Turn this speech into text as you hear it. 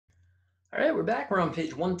All right, we're back. We're on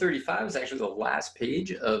page 135. It's actually the last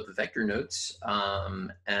page of the vector notes,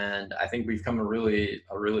 and I think we've come a really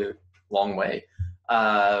long way.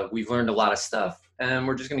 We've learned a lot of stuff, and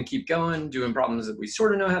we're just going to keep going, doing problems that we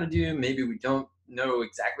sort of know how to do. Maybe we don't know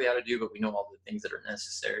exactly how to do, but we know all the things that are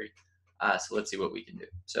necessary. So let's see what we can do.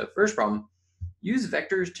 So first problem, use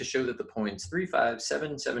vectors to show that the points 3, 5,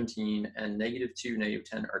 7, 17, and -2,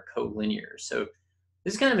 -10 are collinear. So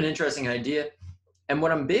this is kind of an interesting idea. And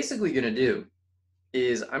what I'm basically going to do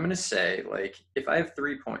is I'm going to say, like, if I have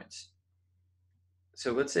 3 points,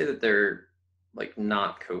 so let's say that they're like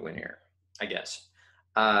not collinear, I guess,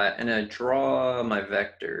 and I draw my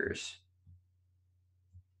vectors.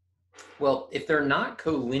 Well, if they're not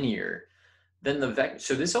collinear, then the vector,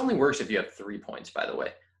 so this only works if you have 3 points, by the way.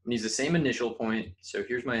 I'm going to use the same initial point. So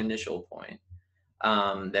here's my initial point.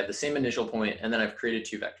 They have the same initial point, and then I've created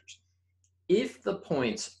 2 vectors. If the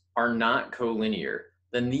points are not collinear,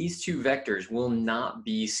 then these 2 vectors will not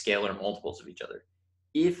be scalar multiples of each other.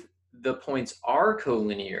 If the points are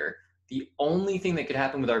collinear, the only thing that could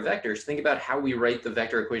happen with our vectors, think about how we write the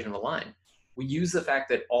vector equation of a line. We use the fact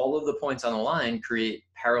that all of the points on the line create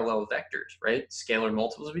parallel vectors, right? Scalar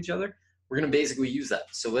multiples of each other. We're going to basically use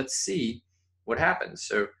that. So let's see what happens.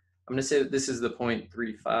 So I'm going to say that this is the point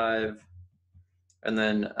 3, 5, and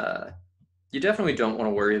then you definitely don't want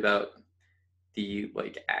to worry about the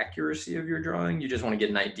accuracy of your drawing. You just want to get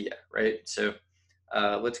an idea, right? So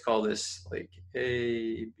let's call this like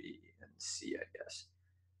A, B, and C, I guess.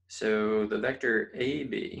 So the vector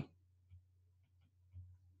AB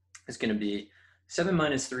is going to be 7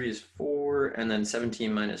 minus 3 is 4, and then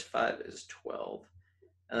 17 minus 5 is 12.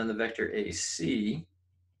 And then the vector AC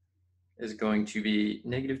is going to be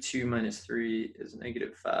 -2 minus 3 is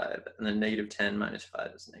 -5, and then -10 minus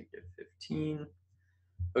 5 is -15.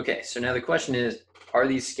 Okay, so now the question is, are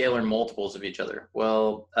these scalar multiples of each other?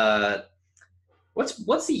 Well,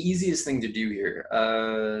 what's the easiest thing to do here?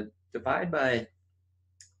 Divide by,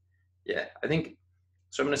 yeah, I think,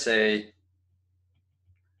 so I'm going to say,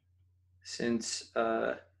 since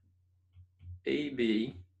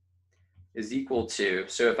AB is equal to,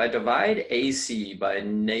 so if I divide AC by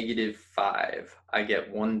 -5, I get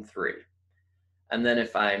 1, 3. And then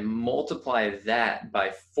if I multiply that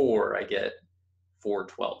by 4, I get 4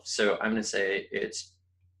 12. So I'm going to say it's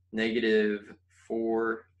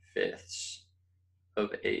 -4/5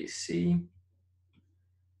 of AC,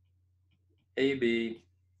 AB,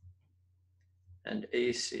 and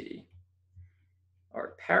AC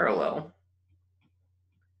are parallel.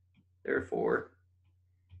 Therefore,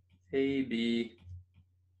 AB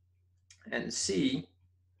and C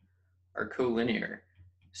are collinear.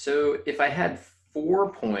 So if I had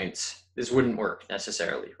 4 points, this wouldn't work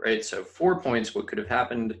necessarily, right? So 4 points, what could have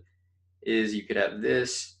happened is you could have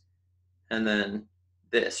this and then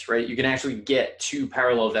this, right? You can actually get 2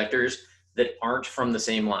 parallel vectors that aren't from the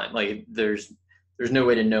same line. Like there's no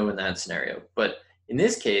way to know in that scenario. But in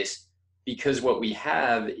this case, because what we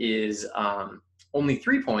have is only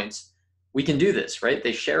 3 points, we can do this, right?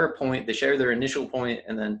 They share a point, they share their initial point,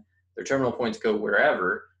 and then their terminal points go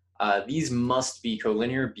wherever. These must be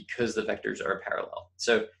collinear because the vectors are parallel.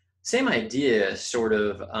 So same idea sort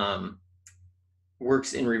of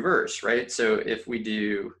works in reverse, right? So if we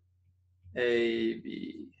do A,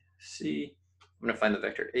 B, C, I'm going to find the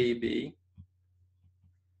vector AB.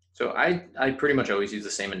 So I pretty much always use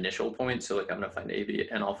the same initial point. So like I'm going to find AB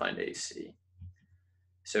and I'll find AC.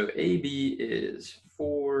 So AB is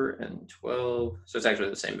 4 and 12. So it's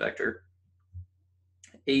actually the same vector.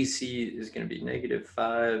 AC is going to be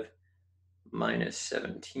 -5 minus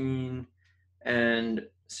 17. And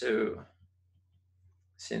so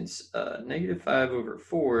since -5 over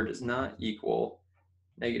 4 does not equal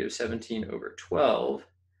 -17 over 12,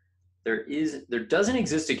 there doesn't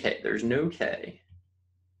exist a K. There's no K.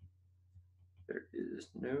 There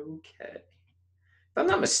is no K. If I'm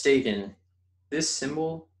not mistaken, this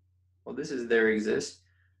symbol, well, this is there exists.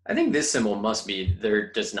 I think this symbol must be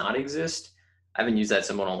there does not exist. I haven't used that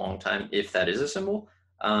symbol in a long time, if that is a symbol.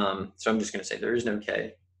 So I'm just going to say there is no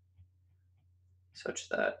K such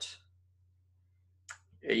that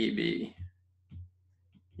AB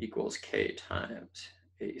equals K times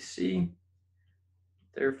AC.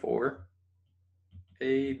 Therefore,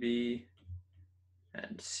 AB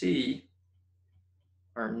and C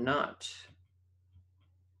are not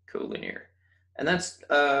collinear. And that's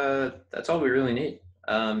all we really need.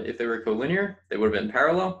 If they were collinear, they would have been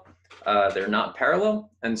parallel. They're not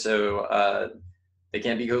parallel, and so they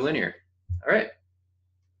can't be collinear. All right.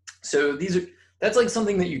 So that's like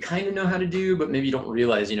something that you kind of know how to do, but maybe you don't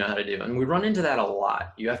realize you know how to do. And we run into that a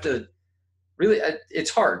lot. You have to really, it's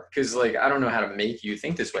hard because like I don't know how to make you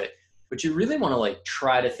think this way. but you really want to like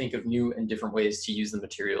try to think of new and different ways to use the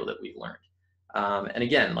material that we've learned. And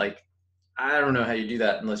again, like, I don't know how you do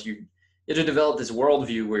that unless you have to develop this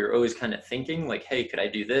worldview where you're always kind of thinking like, hey, could I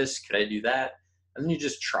do this? Could I do that? And then you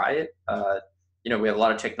just try it. We have a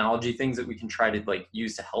lot of technology things that we can try to like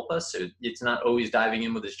use to help us. So it's not always diving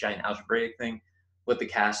in with this giant algebraic thing. Let the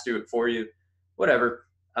cast do it for you, whatever.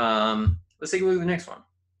 Let's take a look at the next one.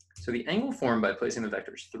 So the angle formed by placing the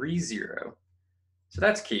vectors 3, 0. So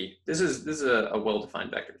that's key. This is a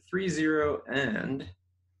well-defined vector, 3, 0, and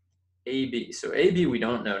AB. So AB we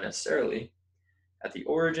don't know necessarily. At the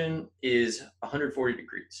origin is 140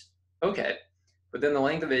 degrees. Okay, but then the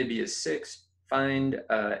length of AB is 6. Find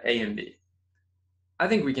A and B. I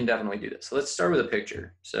think we can definitely do this. So let's start with a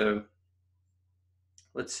picture. So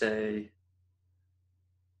let's say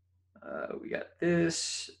we got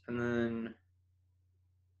this, and then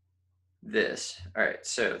this. All right,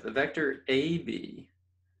 so the vector AB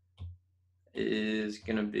is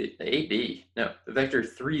going to be the vector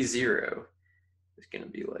 3, 0 is going to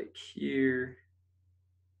be like here.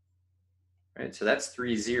 Right, so that's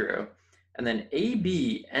 3, 0. And then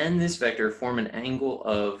AB and this vector form an angle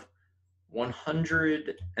of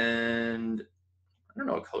 100 and I don't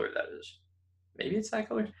know what color that is. Maybe it's that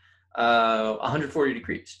color. 140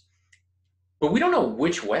 degrees. But we don't know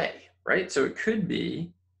which way, right? So it could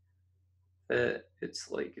be that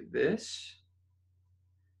it's like this,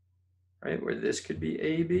 right? Where this could be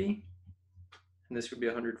AB, and this would be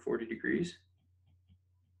 140 degrees.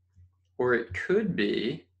 Or it could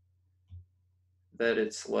be that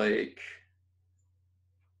it's like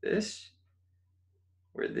this,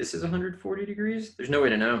 where this is 140 degrees. There's no way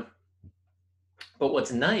to know. But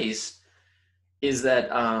what's nice is that,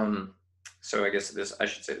 so I guess I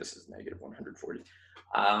should say this is negative 140.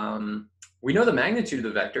 We know the magnitude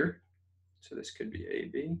of the vector. So this could be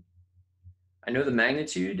AB. I know the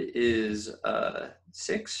magnitude is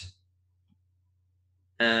 6.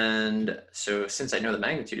 And so since I know the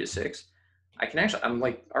magnitude is 6, I can actually, I'm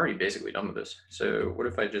like already basically done with this. So what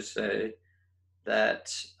if I just say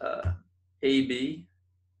that AB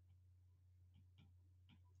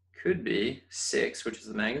could be 6, which is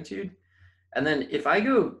the magnitude. And then if I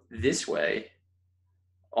go this way,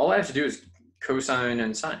 all I have to do is cosine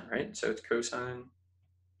and sine, right? So it's cosine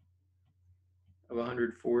of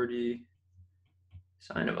 140,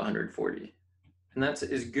 sine of 140. And that's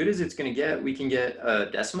as good as it's going to get. We can get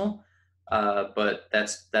a decimal, but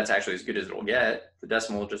that's actually as good as it'll get. The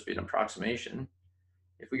decimal will just be an approximation.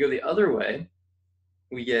 If we go the other way,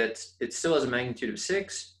 we get, it still has a magnitude of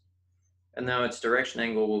 6, and now its direction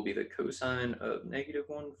angle will be the cosine of negative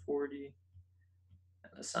 140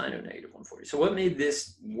 and the sine of negative 140. So what made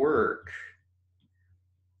this work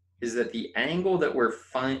is that the angle that we're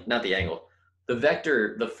not the angle, the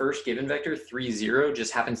vector, the first given vector, 3, 0,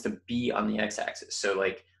 just happens to be on the x-axis. So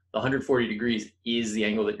like the 140 degrees is the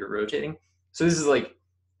angle that you're rotating. So this is like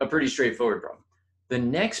a pretty straightforward problem. The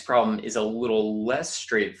next problem is a little less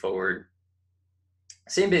straightforward.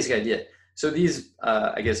 Same basic idea. So these,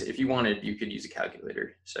 I guess if you wanted, you could use a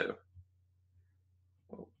calculator. So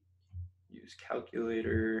we'll use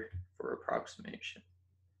calculator for approximation.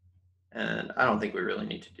 And I don't think we really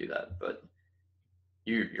need to do that, but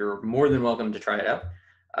you're more than welcome to try it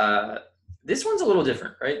out. This one's a little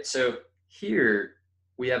different, right? So here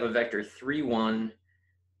we have a vector 3, 1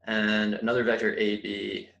 and another vector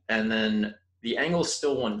AB, and then the angle is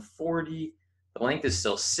still 140. The length is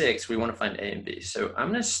still 6. We want to find A and B. So I'm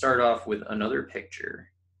going to start off with another picture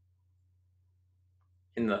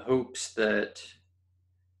in the hopes that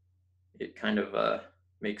it kind of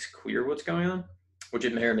makes clear what's going on, which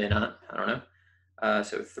it may or may not. I don't know.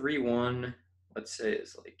 So 3, 1, let's say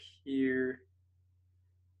is like here.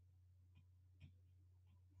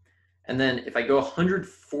 And then if I go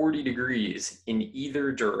 140 degrees in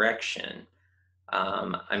either direction,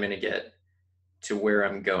 I'm going to get to where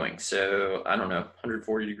I'm going. So I don't know,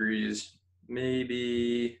 140 degrees,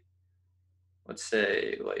 maybe, let's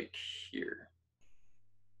say like here.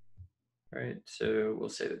 All right, so we'll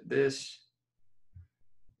say that this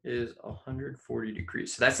is 140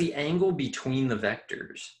 degrees. So that's the angle between the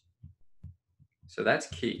vectors. So that's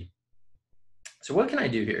key. So what can I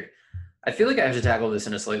do here? I feel like I have to tackle this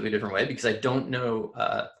in a slightly different way because I don't know,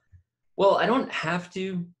 well, I don't have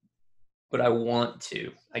to, but I want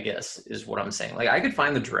to, I guess, is what I'm saying. Like I could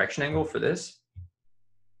find the direction angle for this.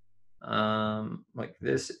 Like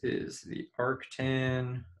this is the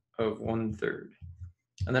arctan of 1/3.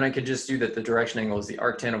 And then I could just do that the direction angle is the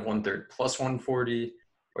arctan of 1/3 plus 140,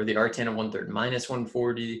 or the arctan of 1/3 minus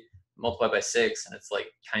 140, multiplied by 6, and it's like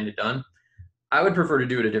kind of done. I would prefer to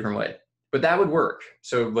do it a different way, but that would work.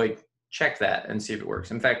 So like check that and see if it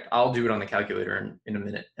works. In fact, I'll do it on the calculator in a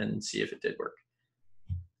minute and see if it did work.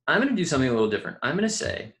 I'm going to do something a little different. I'm going to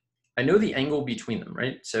say, I know the angle between them,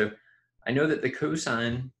 right? So I know that the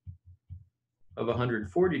cosine of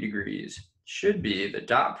 140 degrees should be the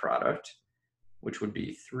dot product, which would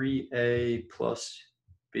be 3a plus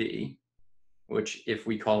b, which if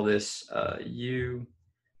we call this u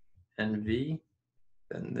and v,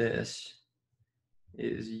 then this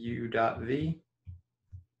is u dot v.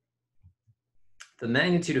 The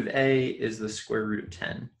magnitude of a is the square root of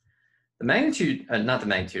 10. The magnitude, not the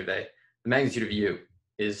magnitude of a, the magnitude of u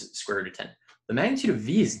is square root of 10. The magnitude of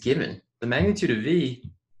v is given. The magnitude of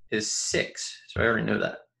v is 6, so I already know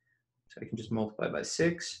that. So I can just multiply by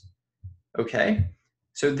 6. Okay,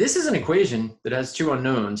 so this is an equation that has two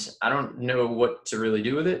unknowns. I don't know what to really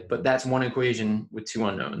do with it, but that's one equation with two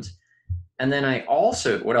unknowns. And then I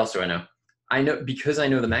also, what else do I know? I know, because I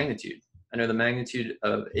know the magnitude. I know the magnitude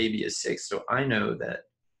of AB is 6, so I know that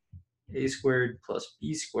a squared plus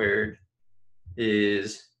b squared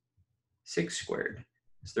is 6 squared.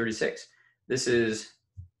 It's 36. This is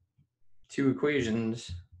two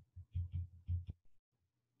equations,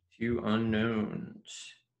 two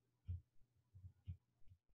unknowns.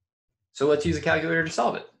 So let's use a calculator to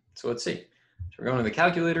solve it. So let's see. So we're going to the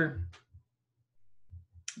calculator,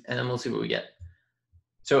 and we'll see what we get.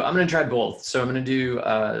 So I'm going to try both. So I'm going to do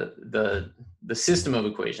the system of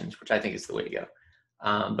equations, which I think is the way to go.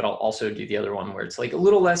 But I'll also do the other one where it's like a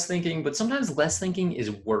little less thinking, but sometimes less thinking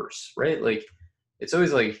is worse, right? Like it's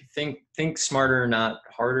always like think smarter, not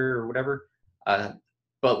harder or whatever.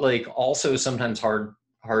 But like also sometimes hard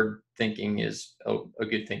thinking is a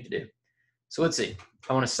good thing to do. So let's see.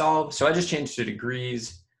 I want to solve. So I just changed to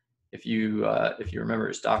degrees. If you remember,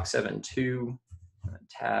 it's doc 7.2,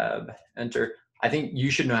 tab, enter. I think you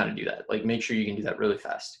should know how to do that. Like make sure you can do that really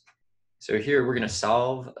fast. So here we're going to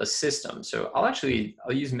solve a system. So I'll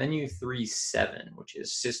use menu 3.7, which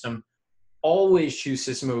is system. Always choose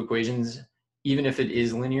system of equations, even if it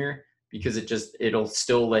is linear, because it'll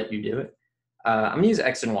still let you do it. I'm going to use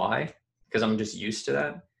x and y because I'm just used to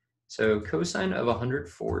that. So cosine of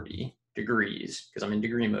 140 degrees, because I'm in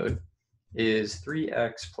degree mode, is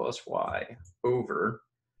 3x plus y over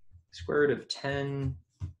square root of 10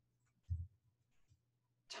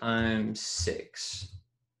 times 6.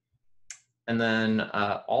 And then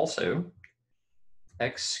also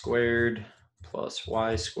x squared plus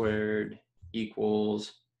y squared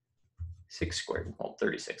equals 6 squared, well,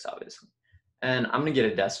 36 obviously. And I'm gonna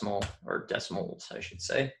get a decimal, or decimals I should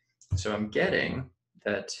say. So I'm getting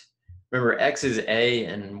that, remember x is a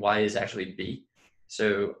and y is actually b.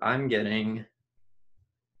 So I'm getting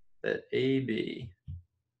that AB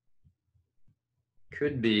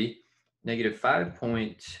could be negative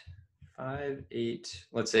 5.58,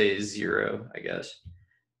 let's say 0, I guess.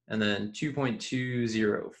 And then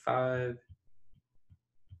 2.205,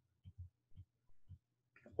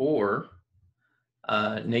 or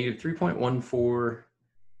negative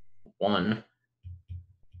 3.141,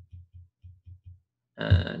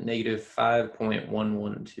 negative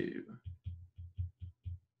 5.112.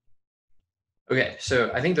 Okay,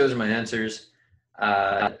 so I think those are my answers.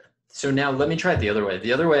 So now let me try it the other way.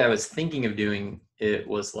 The other way I was thinking of doing it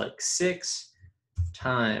was like 6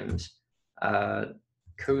 times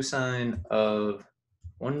cosine of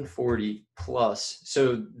 140 plus.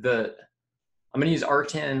 So I'm going to use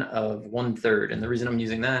arctan of 1/3, and the reason I'm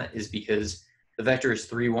using that is because the vector is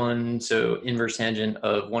 3, 1, so inverse tangent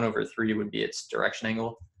of 1/3 would be its direction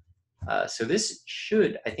angle. So this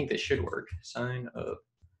should, I think this should work. Sine of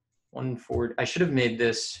 140. I should have made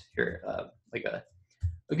this here, like a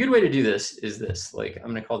good way to do this is this. Like I'm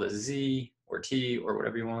going to call this Z or T or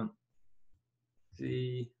whatever you want.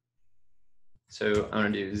 Z. So I'm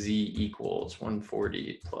going to do Z equals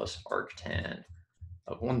 140 plus arctan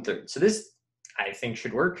of 1/3. So this I think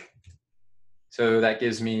should work. So that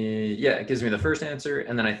gives me, yeah, it gives me the first answer.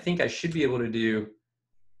 And then I think I should be able to do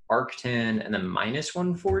arctan and then minus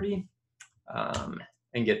 140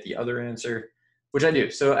 and get the other answer, which I do.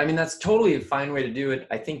 So, I mean, that's totally a fine way to do it.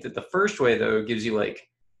 I think that the first way, though, gives you like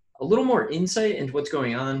a little more insight into what's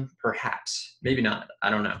going on, perhaps. Maybe not. I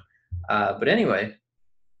don't know. But anyway,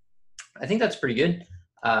 I think that's pretty good.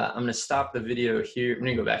 I'm going to stop the video here. I'm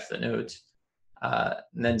going to go back to the notes and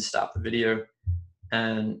then stop the video.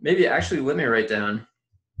 And maybe actually let me write down,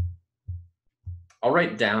 I'll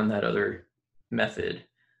write down that other method.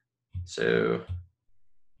 So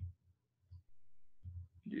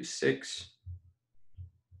do 6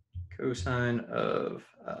 cosine of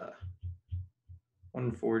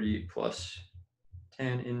 140 plus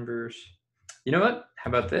tan inverse. You know what? How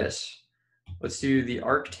about this? Let's do the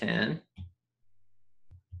arctan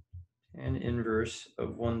tan inverse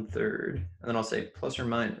of 1/3, and then I'll say plus or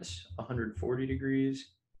minus 140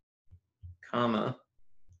 degrees, comma,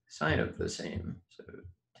 sine of the same. So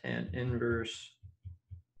tan inverse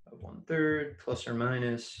of 1/3 plus or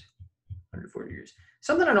minus 140 degrees.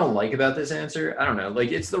 Something I don't like about this answer, I don't know,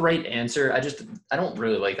 like it's the right answer. I don't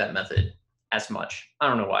really like that method as much. I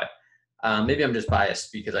don't know why. Maybe I'm just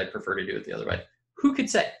biased because I prefer to do it the other way. Who could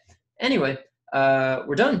say? Anyway,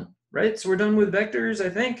 we're done, right? So we're done with vectors, I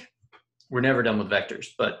think. We're never done with vectors,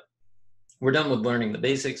 but we're done with learning the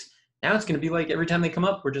basics. Now it's going to be like every time they come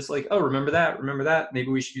up, we're just like, oh, remember that, remember that. Maybe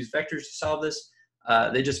we should use vectors to solve this.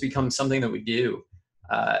 They just become something that we do.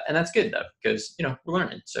 And that's good though, because we're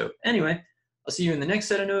learning. So anyway, I'll see you in the next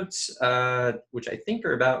set of notes, which I think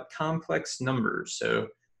are about complex numbers. So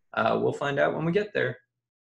we'll find out when we get there.